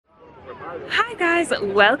Hi guys,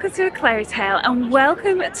 welcome to aclaireytale and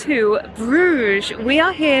welcome to Bruges. We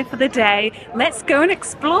are here for the day. Let's go and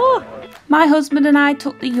explore. My husband and I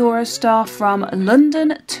took the Eurostar from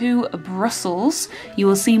London to Brussels. You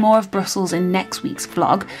will see more of Brussels in next week's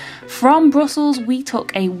vlog. From Brussels we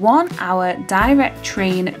took a 1-hour direct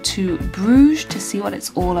train to Bruges to see what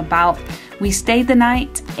it's all about. We stayed the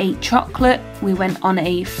night, ate chocolate, we went on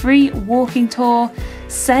a free walking tour,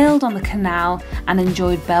 sailed on the canal and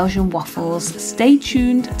enjoyed Belgian waffles. Stay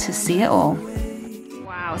tuned to see it all.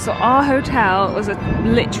 Wow, so our hotel was a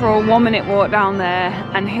literal 1-minute walk down there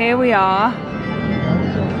and here we are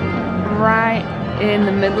right in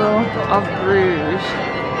the middle of Bruges.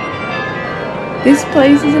 This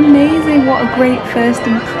place is amazing. What a great first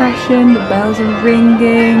impression. The bells are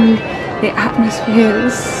ringing. The atmosphere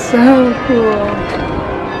is so cool.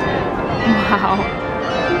 Wow.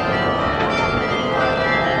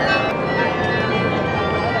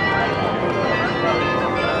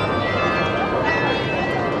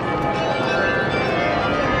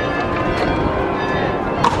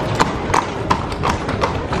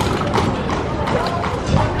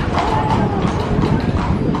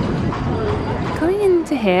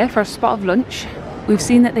 Here for a spot of lunch. We've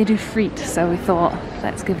seen that they do frites, so we thought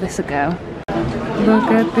let's give this a go. Look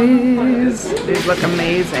at these look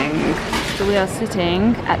amazing. So we are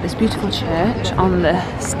sitting at this beautiful church on the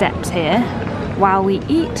steps here while we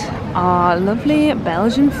eat our lovely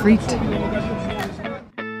Belgian frites.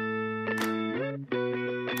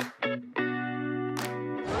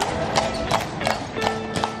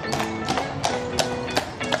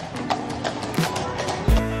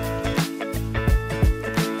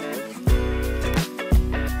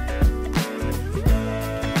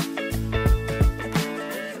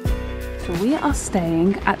 We are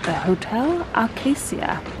staying at the Hotel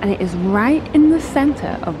Acacia and it is right in the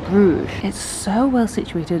centre of Bruges. It's so well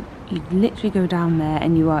situated, you literally go down there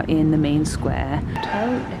and you are in the main square.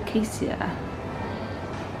 Hotel Acacia.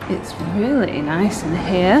 It's really nice in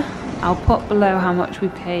here. I'll put below how much we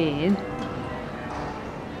paid.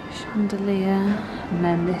 Chandelier, and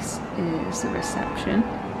then this is the reception.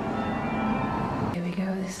 Here we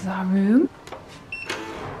go, this is our room.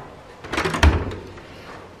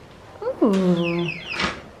 Ooh,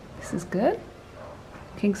 this is good.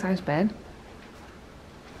 King size bed.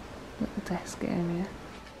 Little desk area.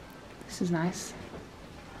 This is nice.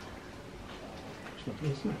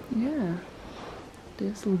 Yeah,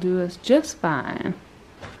 this will do us just fine.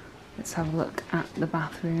 Let's have a look at the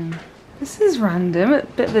bathroom. This is random, a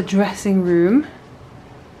bit of the dressing room.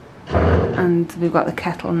 And we've got the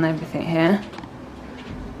kettle and everything here.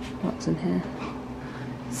 What's in here?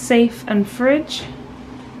 Safe and fridge.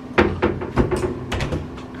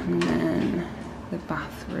 And then the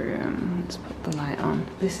bathroom. Let's put the light on.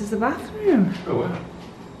 This is the bathroom. Oh wow.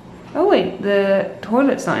 Oh wait, the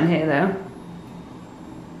toilet's not in here though.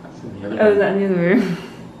 That's in the other room. Oh, is that in the other room?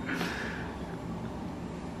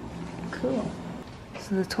 Cool.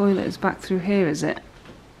 So the toilet is back through here, is it?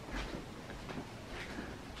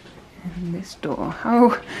 And this door.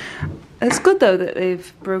 Oh, it's good though that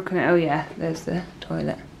they've broken it. Oh yeah, there's the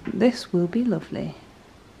toilet. This will be lovely.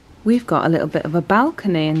 We've got a little bit of a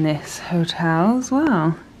balcony in this hotel as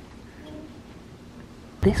well.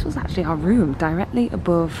 This was actually our room, directly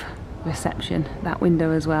above reception, that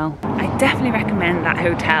window as well. I definitely recommend that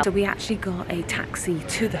hotel. So we actually got a taxi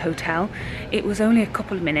to the hotel. It was only a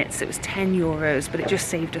couple of minutes, it was €10, but it just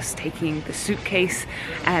saved us taking the suitcase.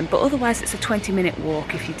 But otherwise it's a 20-minute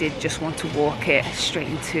walk if you did just want to walk it straight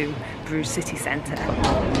into Bruges city centre.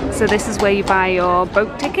 So this is where you buy your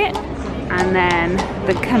boat ticket. And then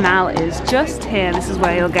the canal is just here. This is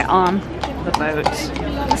where you'll get on the boat.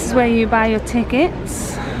 This is where you buy your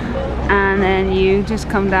tickets. And then you just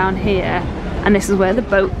come down here. And this is where the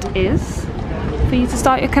boat is for you to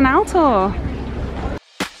start your canal tour.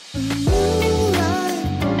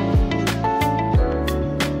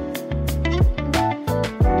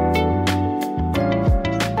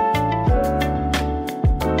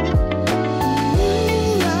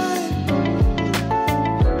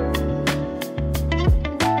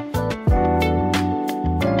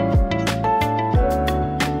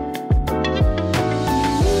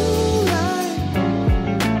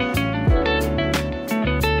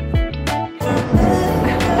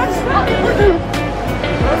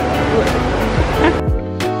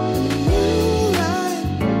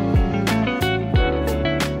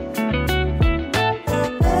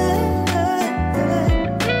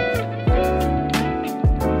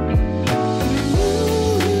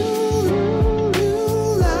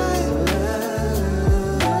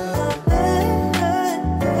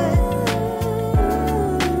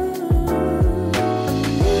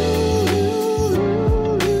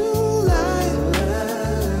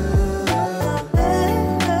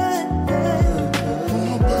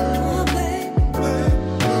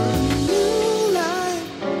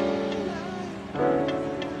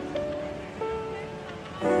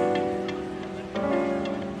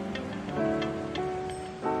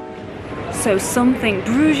 So something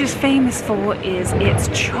Bruges is famous for is its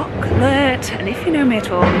chocolate, and if you know me at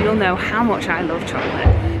all, you'll know how much I love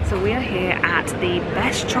chocolate. So we are here at the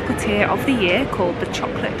best chocolatier of the year called the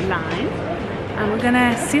Chocolate Line, and we're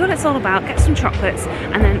gonna see what it's all about, get some chocolates,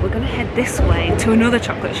 and then we're gonna head this way to another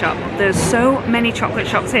chocolate shop. There's so many chocolate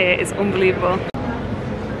shops here, it's unbelievable.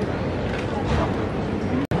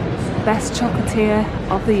 Best chocolatier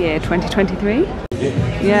of the year 2023?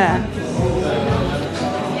 Yeah.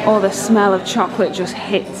 Oh, the smell of chocolate just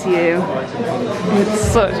hits you. It's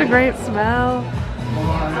such a great smell.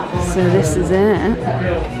 So this is it.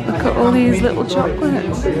 Look at all these little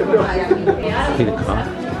chocolates. Pina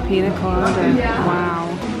colada. Pina colada. Wow.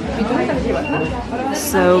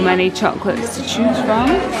 So many chocolates to choose from.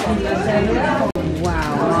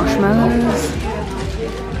 Wow, marshmallows.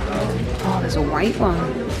 Oh, there's a white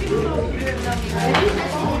one.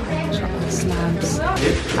 Chocolate slabs.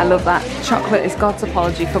 I love that. Chocolate is God's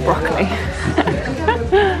apology for broccoli.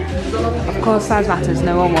 Of course, size matters.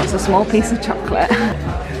 No one wants a small piece of chocolate.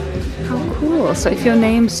 How cool. So if your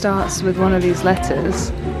name starts with one of these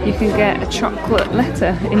letters, you can get a chocolate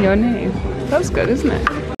letter in your name. That's good, isn't it?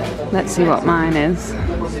 Let's see what mine is.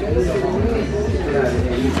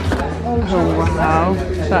 Oh wow,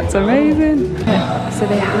 that's amazing. So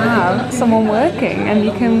they have someone working and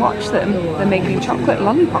you can watch them. They're making chocolate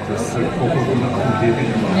lollipops.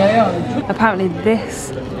 Apparently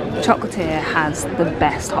this chocolatier has the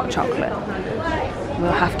best hot chocolate.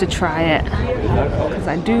 We'll have to try it because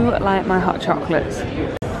I do like my hot chocolates.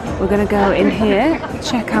 We're gonna go in here,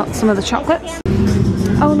 check out some of the chocolates.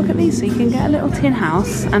 Oh, look at these. So you can get a little tin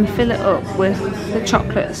house and fill it up with the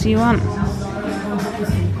chocolates you want.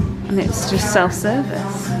 And it's just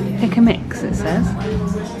self-service. Pick a mix, it says.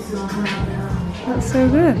 That's so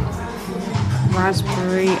good.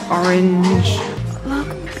 Raspberry, orange.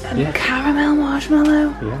 Look, caramel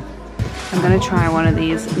marshmallow. Yeah. I'm gonna try one of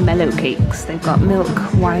these mellow cakes. They've got milk,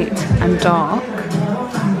 white and dark.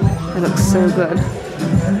 They look so good.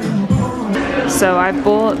 So I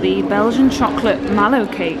bought the Belgian chocolate mallow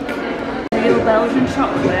cake. Real Belgian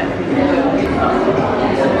chocolate.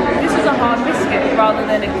 This is a hard biscuit rather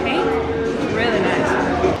than a cake. It's really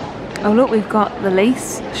nice. Oh look, we've got the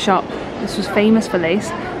lace shop. This was famous for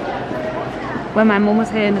lace. When my mum was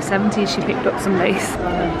here in the 70s, she picked up some lace.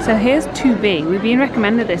 So here's 2B. We've been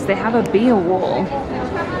recommended this. They have a beer wall.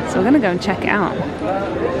 So we're gonna go and check it out.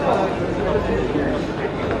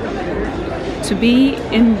 To be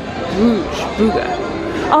in Brugge.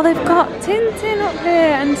 Oh, they've got Tintin up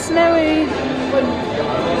there and Snowy.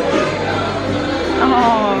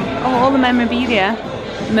 Oh, all the memorabilia,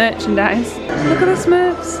 merchandise. Look at the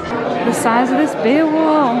Smurfs. The size of this beer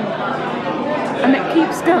wall. And it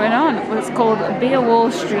keeps going on. Well, it's called Beer Wall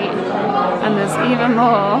Street. And there's even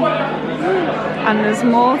more. And there's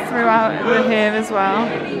more throughout here as well.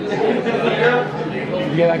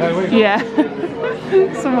 You get that guy waving? Yeah.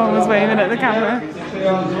 Someone was waving at the camera.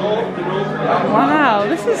 Wow,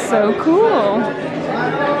 this is so cool.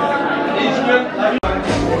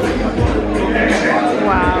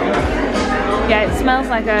 Wow. Yeah, it smells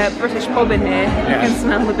like a British pub in here. You can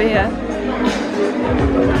smell the beer.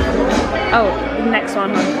 Oh, the next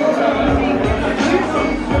one.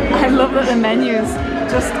 I love that the menu's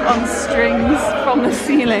just on strings from the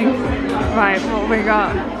ceiling. Right, what have we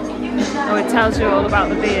got? Oh, it tells you all about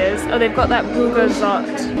the beers. Oh, they've got that Brugge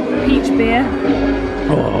peach beer.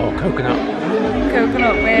 Oh, coconut.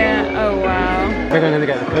 Coconut beer. Oh, wow. I think I'm going to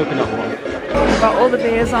get the coconut one. We've got all the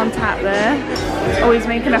beers on tap there. Oh, he's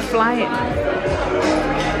making a flight.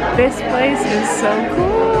 This place is so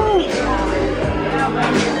cool.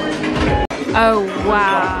 Oh,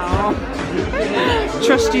 wow.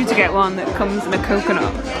 Trust you to get one that comes in a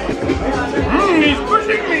coconut. He's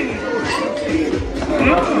pushing me!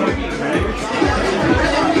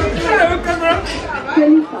 Hello, camera!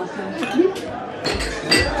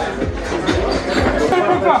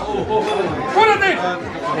 What are they?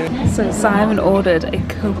 So Simon ordered a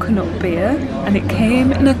coconut beer and it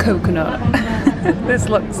came in a coconut. This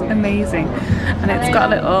looks amazing. And it's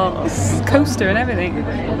got a little coaster and everything.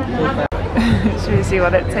 Should we see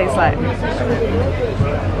what it tastes like?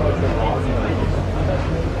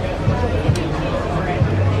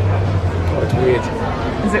 Oh, it's weird.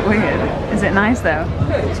 Is it weird? Is it nice though?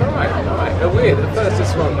 Yeah, it's alright. They're weird. At first it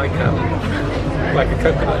smelled like a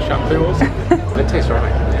coconut shampoo or something. It tastes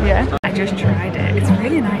alright. Yeah. I just tried it. It's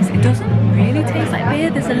really nice. It doesn't really taste like beer.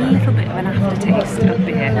 There's a little bit of an aftertaste of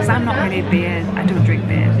beer. Because I'm not really a beer, I don't drink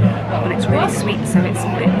beer. But it's really sweet, so it's a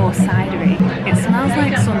bit more cidery. It smells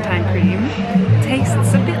like suntan cream.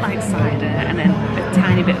 Tastes a bit like cider and then a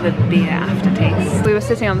tiny bit the beer aftertaste. We were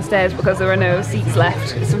sitting on the stairs because there were no seats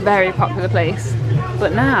left. It's a very popular place.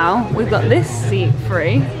 But now we've got this seat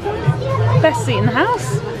free. Best seat in the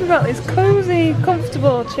house. We've got these cozy,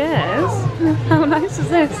 comfortable chairs. How nice is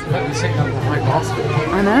this?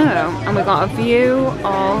 I know. And we've got a view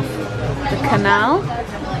of the canal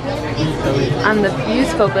and the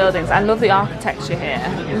beautiful buildings. I love the architecture here.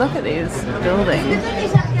 Look at these buildings.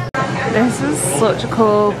 This is such a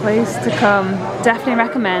cool place to come. Definitely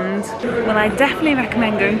recommend. Well, I definitely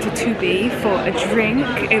recommend going to 2B for a drink.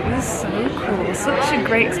 It was so cool. Such a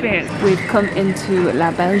great experience. We've come into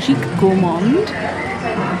La Belgique Gourmande.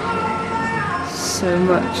 So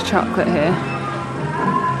much chocolate here.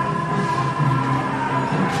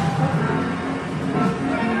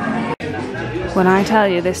 When I tell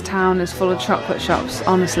you this town is full of chocolate shops,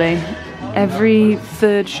 honestly, every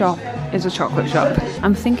third shop is a chocolate shop.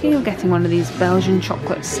 I'm thinking of getting one of these Belgian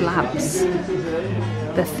chocolate slabs.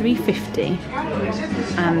 They're $3.50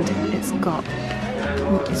 and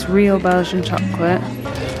it's real Belgian chocolate.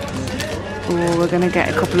 Oh, we're gonna get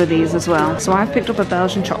a couple of these as well. So I've picked up a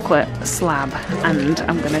Belgian chocolate slab and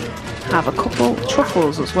I'm gonna have a couple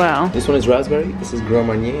truffles as well. This one is raspberry, this is Grand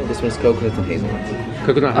Marnier, and this one is coconut and hazelnut.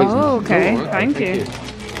 Coconut hazelnut. Oh, okay. Thank you.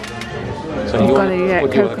 So You've got to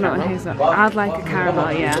get coconut and hazelnut. I'd like a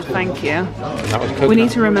caramel, yeah, thank you. We need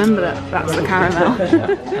to remember that that's the caramel.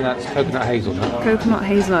 And that's coconut hazelnut. Coconut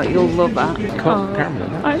hazelnut, you'll love that.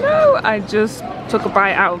 Caramel. I know, I just took a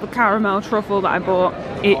bite out of the caramel truffle that I bought.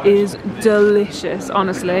 It is delicious,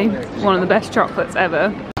 honestly. One of the best chocolates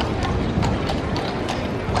ever.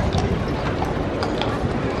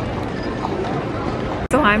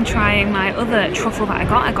 So I'm trying my other truffle that I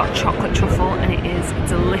got. I got chocolate truffle and it is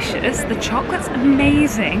delicious. The chocolate's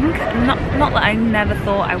amazing. Not that I never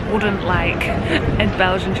thought I wouldn't like a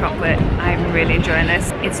Belgian chocolate. I'm really enjoying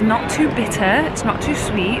this. It's not too bitter, it's not too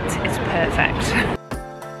sweet, it's perfect.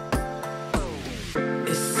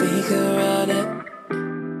 If we could run it,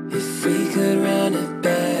 if we could run it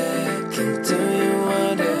back, and do you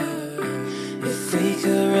wonder if we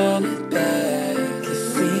could run it back,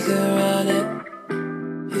 if we could run it,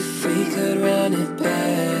 if we could run it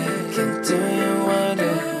back, and do you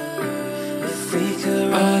wonder if we could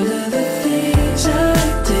run all of the things I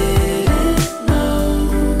didn't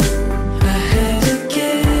know, I had to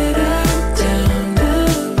get out down the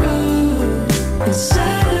road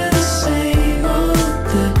inside of the same old,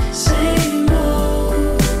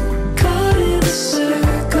 caught in the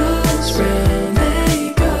circles round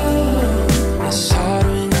they go. It's hard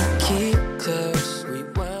when you keep close.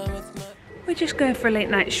 Rewind with my We're just going for a late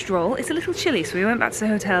night stroll. It's a little chilly, so we went back to the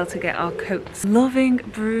hotel to get our coats. Loving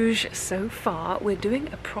Bruges so far. We're doing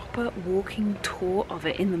a proper walking tour of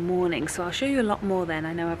it in the morning, so I'll show you a lot more then.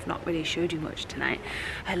 I know I've not really showed you much tonight.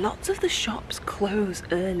 Lots of the shops close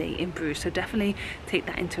early in Bruges, so definitely take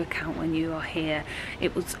that into account when you are here.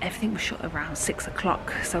 Everything was shut around 6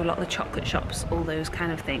 o'clock, so a lot of the chocolate shops, all those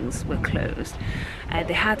kind of things were closed.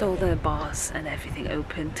 They had all the bars and everything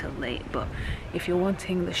open till late, but if you're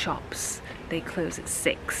wanting the shops, they close at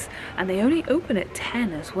 6 and they only open at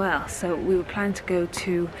 10 as well. So we were planning to go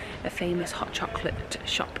to a famous hot chocolate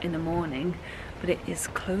shop in the morning, but it is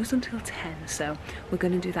closed until 10, so we're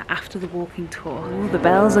going to do that after the walking tour. Ooh, the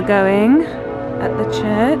bells are going at the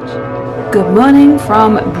church. Good morning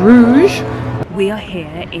from Bruges. We are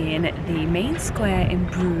here in the main square in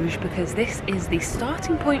Bruges because this is the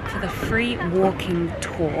starting point for the free walking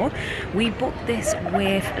tour. We booked this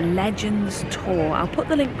with Legends Tour. I'll put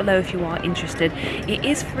the link below if you are interested. It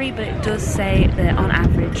is free, but it does say that on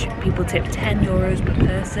average people tip €10 per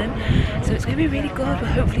person. So it's going to be really good.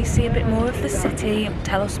 We'll hopefully see a bit more of the city and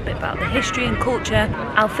tell us a bit about the history and culture.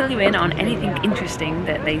 I'll fill you in on anything interesting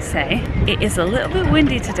that they say. It is a little bit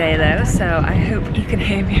windy today though, so I hope you can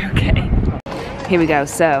hear me okay. Here we go,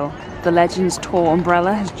 so the Legends Tour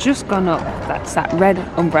umbrella has just gone up. That's that red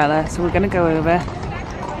umbrella, so we're going to go over.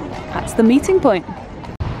 That's the meeting point.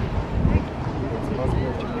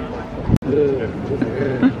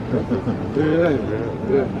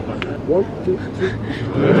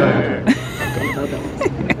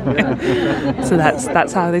 So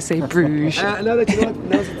that's how they say Bruges. Now that you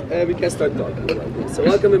know it, we can start talking. So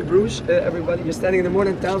welcome in Bruges, everybody. You're standing in the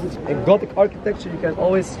modern town. In Gothic architecture, you can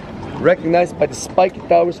always recognize by the spiky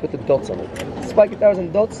towers with the dots on it. Spiky towers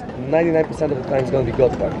and dots, 99% of the time is going to be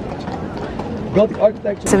Gothic architecture. Gothic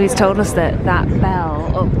architecture. So he's told us that that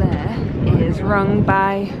bell up there is rung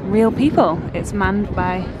by real people. It's manned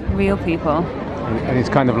by real people. And it's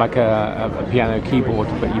kind of like a piano keyboard,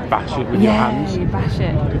 but you bash it with your hands. Yeah, you bash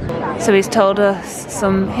it. So he's told us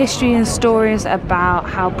some history and stories about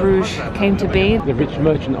how Bruges came to be. The rich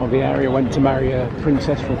merchant of the area went to marry a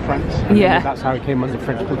princess from France. And that's how it came under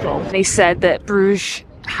French control. And he said that Bruges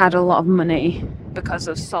had a lot of money because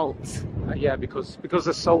of salt. Yeah, because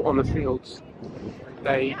there's salt on the fields,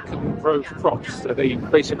 they couldn't grow crops. So they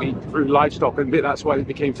basically grew livestock, and that's why they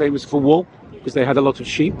became famous for wool, because they had a lot of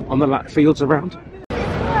sheep on the fields around.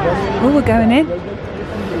 Oh, we're going in.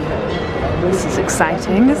 This is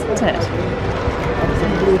exciting, isn't it?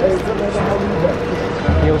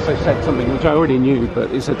 He also said something which I already knew, but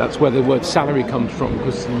he said that's where the word salary comes from,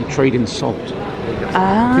 because you trade in salt.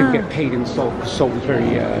 People get paid in salt, because salt is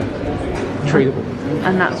very tradable.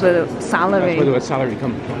 And that's where the salary... That's where the word salary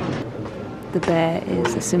comes from. The bear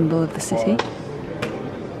is a symbol of the city. It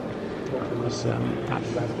was that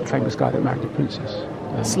famous guy that married a princess.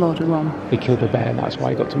 Slaughtered one. They killed the bear, and that's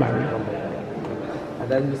why he got to marry her. And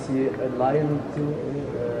then you see a lion too.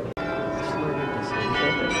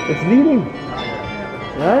 It's leaning,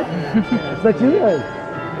 right? It's like you guys.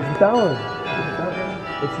 It's down.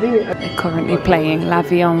 It's leaning. They're currently playing La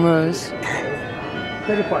Vie en Rose.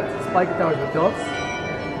 Second part, spike towers with dots,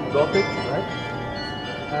 Gothic, right?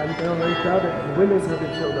 And they're already crowded. The windows have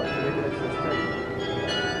been filled up to make it extra spread.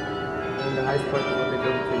 And the highest part is what they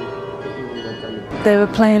do to They were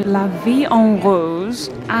playing La Vie en Rose,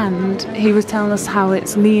 and he was telling us how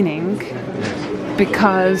it's leaning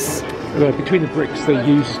because... Between the bricks they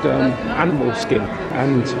used animal skin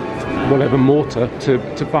and whatever mortar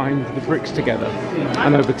to bind the bricks together,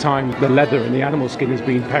 and over time the leather and the animal skin has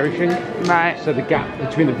been perishing, right? So the gap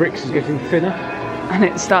between the bricks is getting thinner, and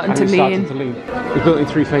it's starting to lean. We built in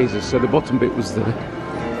 3 phases, so the bottom bit was the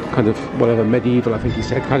kind of whatever medieval, I think he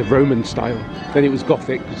said, kind of Roman style. Then it was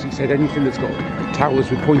Gothic, because he said anything that's got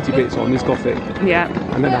towers with pointy bits on is Gothic. Yeah.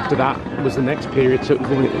 And then after that was the next period, so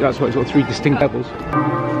that's why it's got 3 distinct levels.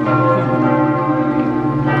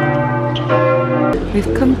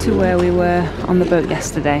 We've come to where we were on the boat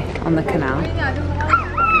yesterday, on the canal,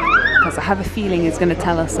 because I have a feeling it's going to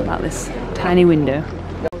tell us about this tiny window.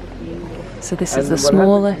 So this is the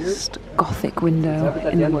smallest Gothic window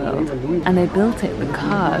in the world, and they built it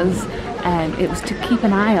because it was to keep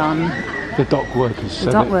an eye on the dock workers.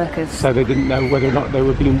 So they didn't know whether or not they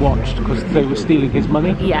were being watched because they were stealing his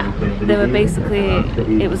money. Yeah, they were basically,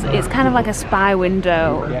 it's kind of like a spy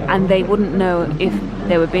window, and they wouldn't know if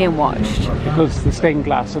they were being watched. Because the stained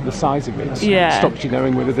glass and the size of it stops you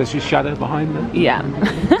knowing whether there's a shadow behind them. Yeah,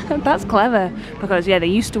 that's clever, because they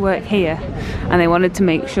used to work here, and they wanted to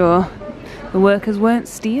make sure the workers weren't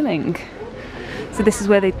stealing. So this is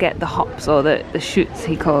where they'd get the hops, or the shoots,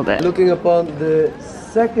 he called it. Looking upon the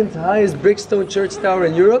second highest brickstone church tower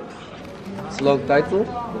in Europe. It's a long title,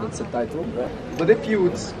 but it's a title. Right? But if you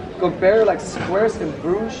would compare like squares in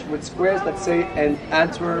Bruges with squares, let's say in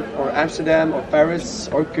Antwerp or Amsterdam or Paris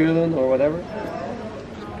or Keulen or whatever,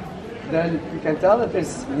 then you can tell that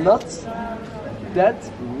there's not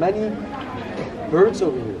that many birds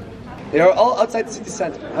over here. They are all outside the city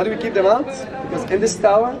center. How do we keep them out? Because in this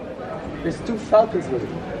tower, there's 2 falcons living.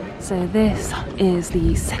 So this is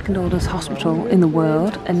the second oldest hospital in the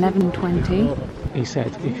world, 1120. He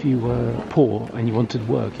said if you were poor and you wanted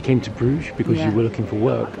work, you came to Bruges because you were looking for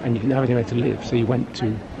work and you didn't have anywhere to live, so you went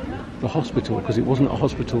to the hospital, because it wasn't a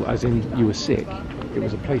hospital as in you were sick. It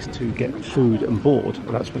was a place to get food and board, and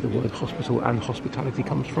that's where the word hospital and hospitality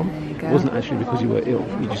comes from. It wasn't actually because you were ill,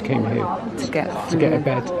 you just came here to get a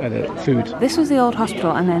bed and food. This was the old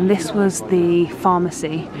hospital, and then this was the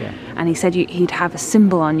pharmacy. Yeah. And he said he'd have a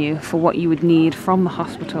symbol on you for what you would need from the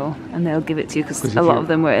hospital, and they'll give it to you, because a lot of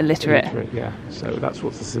them were illiterate. Yeah, so that's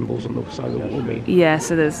what the symbols on the side of the wall mean. Yeah,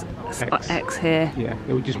 so there's X here. Yeah,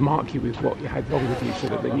 they would just mark you with what you had wrong with you so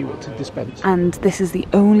that they knew what to dispense. And this is the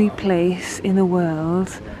only place in the world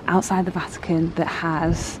outside the Vatican that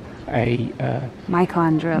has a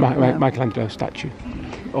Michelangelo statue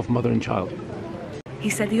of mother and child. He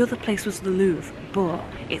said the other place was the Louvre, but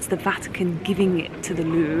it's the Vatican giving it to the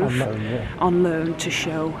Louvre on loan to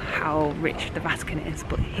show how rich the Vatican is.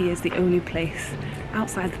 But here's the only place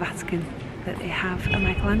outside the Vatican that they have a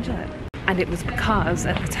Michelangelo. And it was because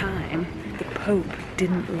at the time the Pope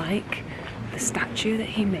didn't like the statue that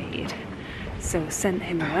he made, so sent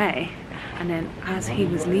him away. And then as he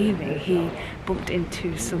was leaving, he bumped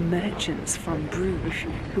into some merchants from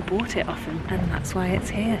Bruges who bought it off him, and that's why it's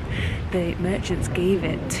here. The merchants gave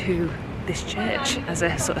it to this church as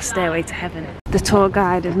a sort of stairway to heaven. The tour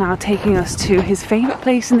guide is now taking us to his favourite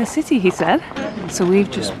place in the city, he said. So we've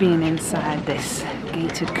just been inside this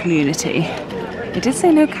gated community, It did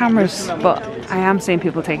say no cameras, but I am seeing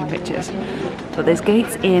people taking pictures. But there's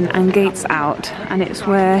gates in and gates out, and it's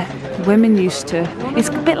where women used to, it's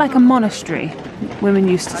a bit like a monastery. Women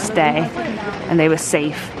used to stay and they were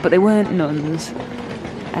safe, but they weren't nuns.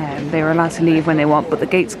 They were allowed to leave when they want, but the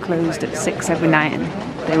gates closed at 6 every night and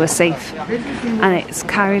they were safe. And it's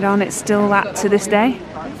carried on, it's still that to this day.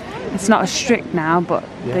 It's not as strict now, but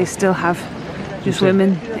they still have just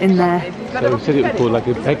women in there. So we said it was called like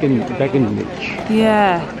a begging niche.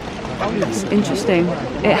 Yeah, it's interesting.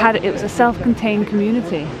 It was a self-contained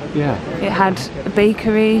community. Yeah. It had a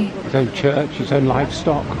bakery. Its own church, its own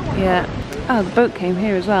livestock. Yeah. Oh, the boat came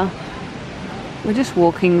here as well. We're just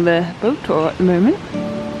walking the boat tour at the moment.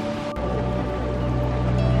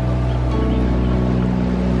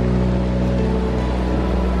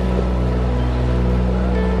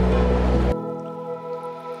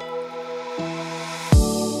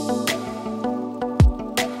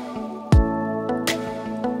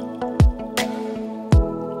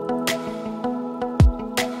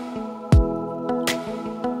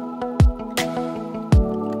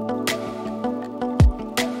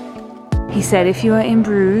 He said if you are in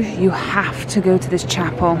Bruges, you have to go to this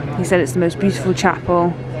chapel. He said it's the most beautiful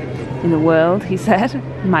chapel in the world, he said.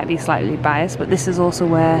 Might be slightly biased, but this is also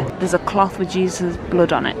where there's a cloth with Jesus'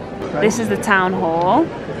 blood on it. This is the town hall.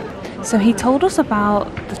 So he told us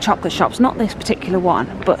about the chocolate shops, not this particular one,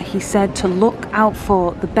 but he said to look out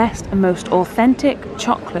for the best and most authentic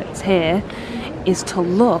chocolates here is to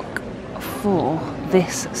look for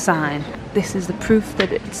this sign. This is the proof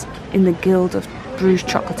that it's in the Guild of Bruges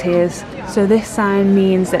Chocolatiers. So this sign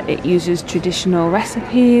means that it uses traditional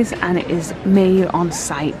recipes and it is made on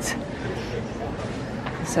site.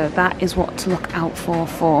 So that is what to look out for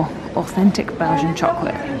authentic Belgian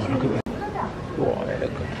chocolate. Oh, they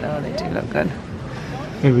look good. Oh, they do look good.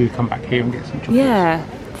 Maybe we come back here and get some chocolate. Yeah,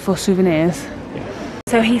 for souvenirs. Yeah.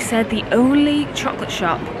 So he said the only chocolate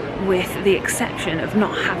shop, with the exception of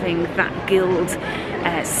not having that guild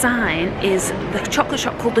sign, is the chocolate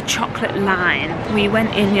shop called the Chocolate Line. We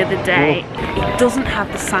went in the other day. It doesn't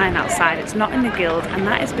have the sign outside, it's not in the guild, and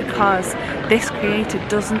that is because this creator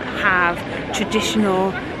doesn't have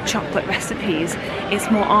traditional chocolate recipes. It's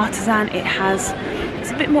more artisan, it's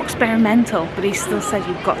a bit more experimental, but he still said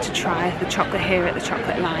you've got to try the chocolate here at the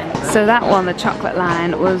Chocolate Line. So that one, the Chocolate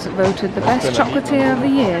Line, was voted the best chocolatier of the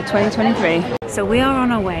year 2023. So we are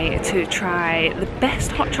on our way to try the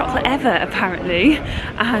best hot chocolate ever, apparently.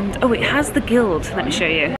 And oh, it has the guild, let me show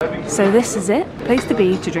you. So this is it, place to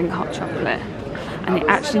be to drink hot chocolate. And it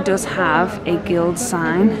actually does have a guild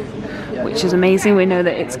sign, which is amazing. We know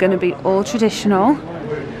that it's going to be all traditional.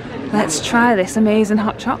 Let's try this amazing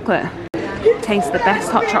hot chocolate. Taste the best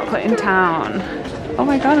hot chocolate in town. Oh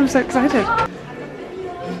my god, I'm so excited.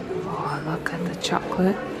 Oh, look at the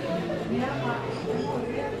chocolate.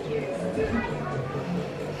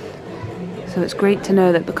 So it's great to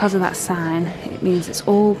know that because of that sign, it means it's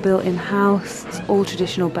all built in-house, it's all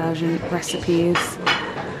traditional Belgian recipes.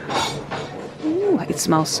 Ooh, it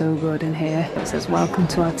smells so good in here. It says welcome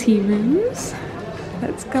to our tea rooms.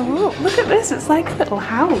 Let's go up. Look at this, it's like a little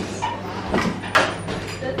house.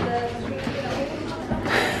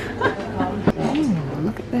 Oh,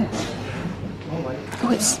 look at this. Oh,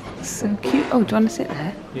 it's so cute. Oh, do you want to sit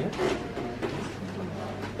there? Yeah.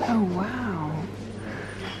 Oh, wow.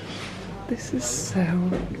 This is so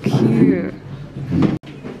cute.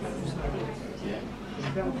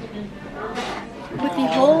 With the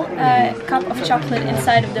whole cup of chocolate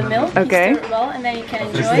inside of the milk, Okay. you stir it well, and then you can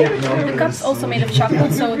enjoy. The cup's also made of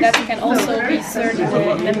chocolate, so that can also be served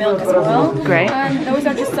in the milk as well. Great. And those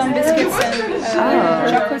are just some biscuits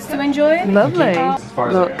and chocolates to enjoy. Lovely.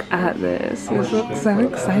 Look at this. This looks so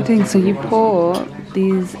exciting. So you pour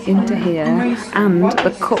these into here, and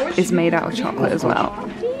the cup is made out of chocolate as well.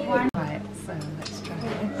 Right, so let's try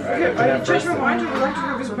this. I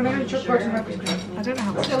don't know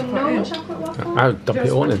how much to put in. I would dump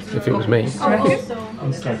it all in if it was me. Instead.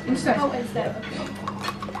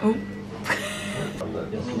 Oh.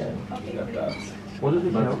 Oh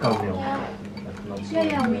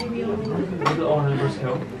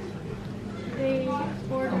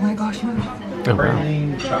my gosh, Oh, wow.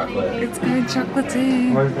 it's very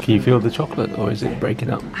chocolatey. Can you feel the chocolate, or is it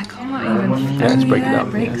breaking up? I can't even. Yeah, it's breaking up.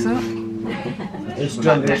 It breaks yeah. up.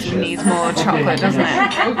 That definitely needs more chocolate, doesn't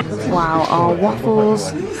it? Wow, our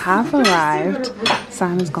waffles have arrived.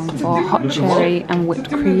 Simon's gone for hot cherry and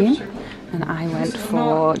whipped cream, and I went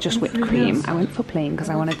for just whipped cream. I went for plain because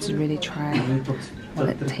I wanted to really try what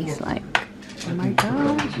it tastes like. Oh my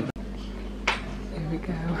god. Here we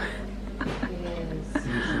go.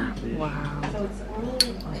 Wow.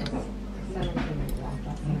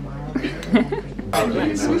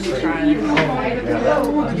 Let's try it.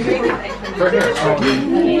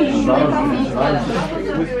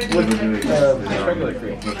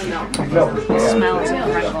 It smells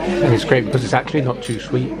incredible. And it's great because it's actually not too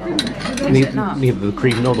sweet. Neither the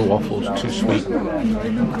cream nor the waffles are too sweet.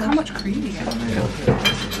 Look how much cream you get.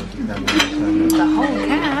 The whole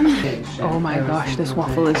can. Oh my gosh, this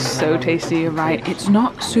waffle is so tasty, you're right. It's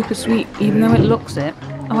not super sweet, even though it looks it.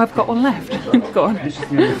 Oh, I've got one left. Go on.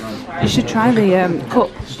 You should try the cup.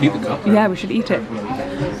 Eat the cup? Yeah, we should eat it.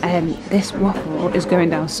 This waffle is going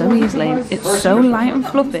down so easily. It's so light and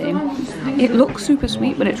fluffy. It looks super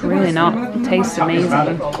sweet, but it's really not. It tastes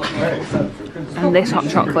amazing. And this hot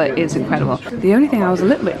chocolate is incredible. The only thing I was a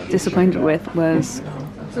little bit disappointed with was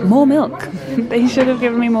more milk. They should have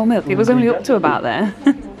given me more milk. It was only up to about there.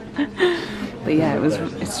 But yeah,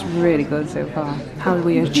 it's really good so far. How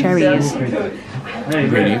were your cherries?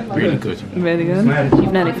 Really, really good. Really good?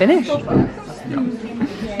 You've nearly finished?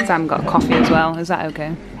 Sam got a coffee as well, is that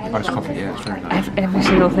okay? Iced coffee, yeah, it's very nice. Every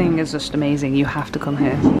single thing is just amazing, you have to come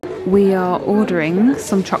here. We are ordering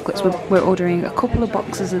some chocolates. We're ordering a couple of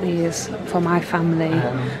boxes of these for my family,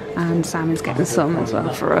 and Sam is getting some as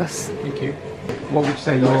well for us. Thank you. What would you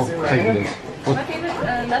say your favourite is? My favorite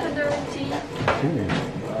lavender tea.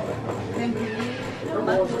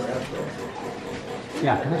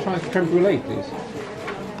 Yeah, can I try creme brulee, please?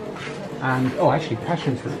 And, oh, actually,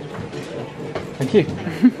 passion fruit. Thank you.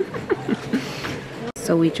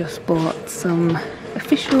 So we just bought some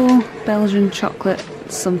official Belgian chocolate,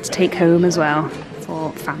 some to take home as well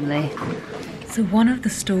for family. So one of the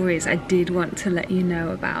stories I did want to let you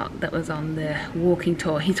know about that was on the walking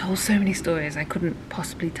tour, he told so many stories I couldn't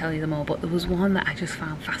possibly tell you them all, but there was one that I just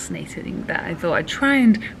found fascinating that I thought I'd try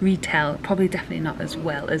and retell, probably definitely not as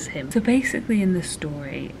well as him. So basically in the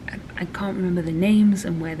story, I can't remember the names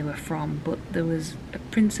and where they were from, but there was a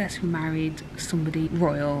princess who married somebody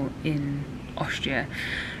royal in Austria,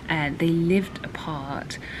 and they lived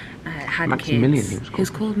apart, had Maximilian, kids. He was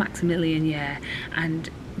called Maximilian, yeah, and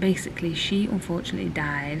basically she unfortunately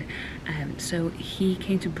died, so he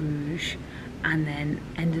came to Bruges and then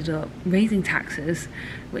ended up raising taxes,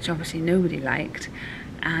 which obviously nobody liked,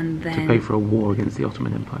 and then to pay for a war against the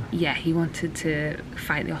Ottoman Empire. Yeah, he wanted to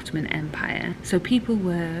fight the Ottoman Empire. So people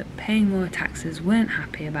were paying more taxes, weren't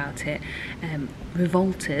happy about it,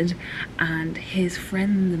 revolted, and his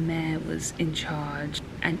friend the mayor was in charge,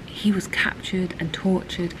 and he was captured and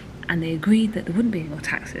tortured, and they agreed that there wouldn't be any more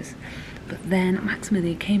taxes. But then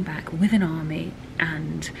Maximilian came back with an army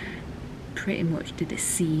and pretty much did a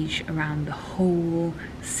siege around the whole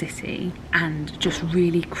city and just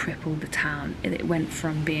really crippled the town. It went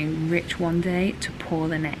from being rich one day to poor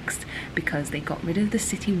the next because they got rid of the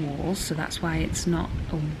city walls, so that's why it's not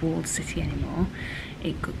a walled city anymore.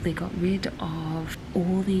 They got rid of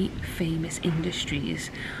all the famous industries.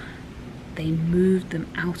 They moved them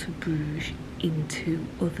out of Bruges into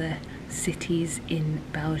other cities in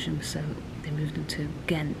Belgium, so they moved them to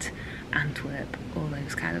Ghent, Antwerp, all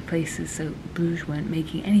those kind of places. So Bruges weren't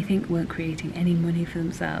making anything, weren't creating any money for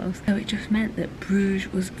themselves. So it just meant that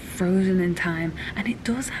Bruges was frozen in time, and it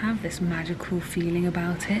does have this magical feeling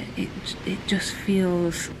about it. It just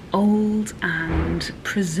feels old and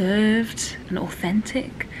preserved and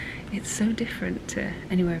authentic. It's so different to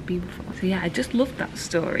anywhere I've been before. So yeah, I just loved that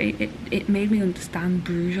story. It made me understand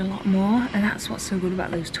Bruges a lot more, and that's what's so good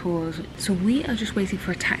about those tours. So we are just waiting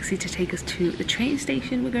for a taxi to take us to the train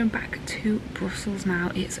station. We're going back to Brussels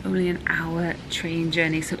now. It's only an hour train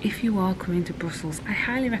journey, so if you are coming to Brussels, I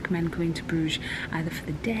highly recommend coming to Bruges either for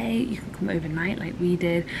the day, you can come overnight like we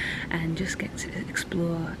did, and just get to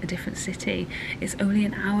explore a different city. It's only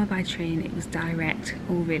an hour by train, it was direct,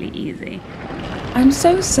 all really easy. I'm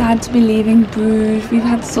so sad to be leaving Bruges. We've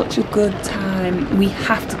had such a good time. We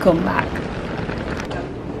have to come back.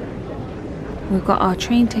 We've got our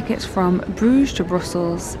train tickets from Bruges to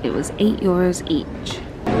Brussels. It was €8 each.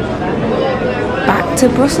 Back to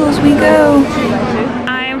Brussels we go.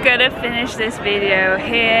 I'm gonna finish this video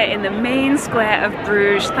here in the main square of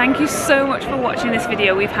Bruges. Thank you so much for watching this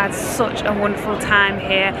video. We've had such a wonderful time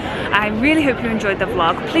here. I really hope you enjoyed the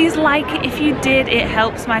vlog. Please like it if you did. It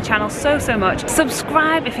helps my channel so much.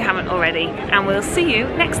 Subscribe if you haven't already, and we'll see you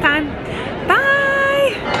next time. Bye.